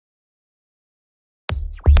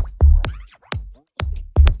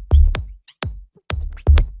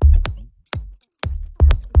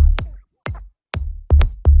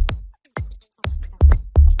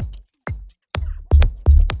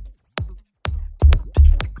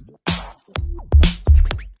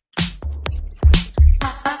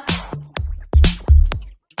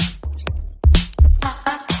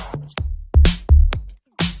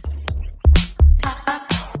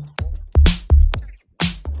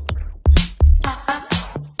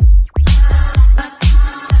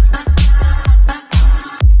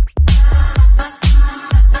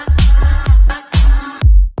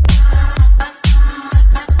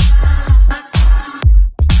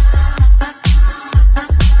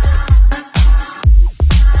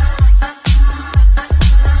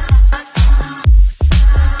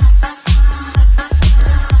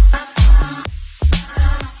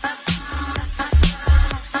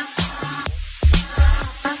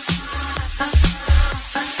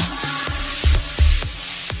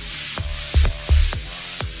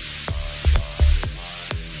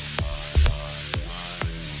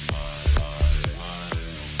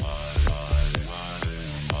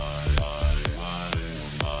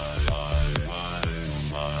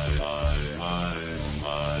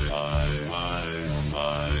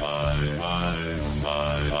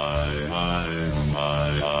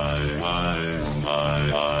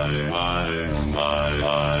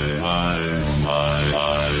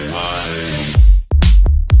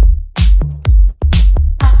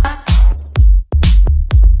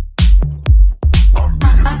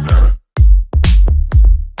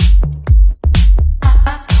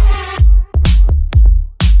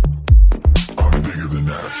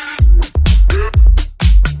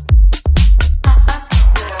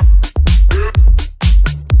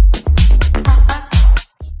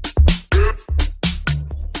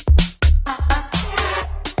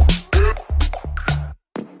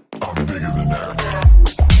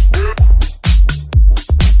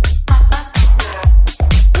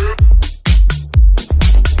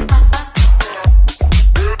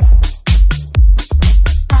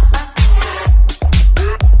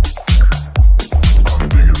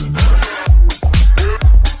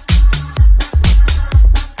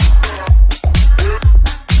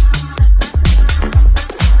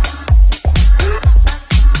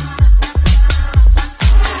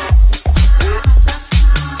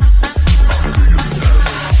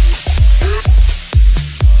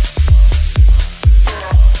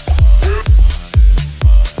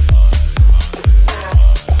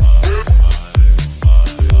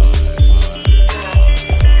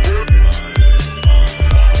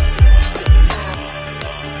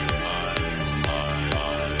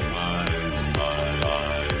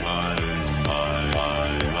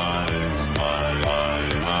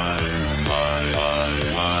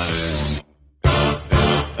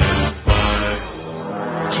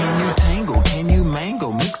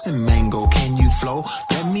flow.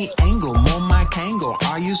 Let me angle, more my kangle.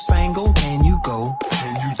 Are you single? Can you go?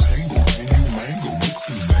 Can you tangle? Can you mangle? Mix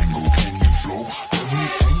and mangle. Can you flow? Let me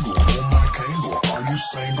angle, more my kangle. Are you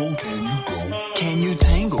single? Can you go? Can you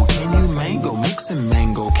tangle? Can you mangle? Mix and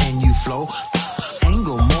mangle. Can you flow?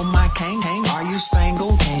 Angle, more my kang. Are you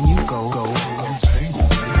single? Can you go? Can you tangle?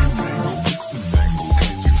 Can you mangle? Mix and mangle.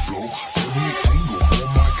 Can you flow? Let me angle, more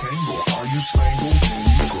my kangle. Are you single? Can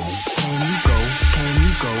you go? Can you go? Can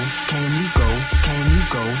you go? Can you go? Can you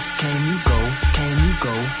go? Can you go? Can you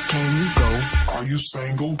go? Can you go? Are you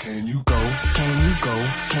single? Can you go? Can you go?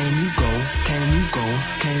 Can you go? Can you go?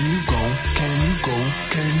 Can you go? Can you go?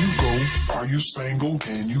 Can you go? Are you single?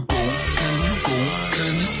 Can you go? Can you go?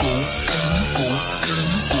 Can you go? Can you go? Can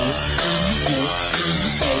you go? Can you go? Can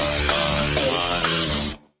you go?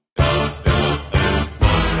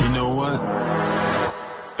 You know what?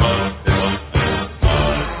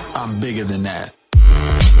 I'm bigger than that.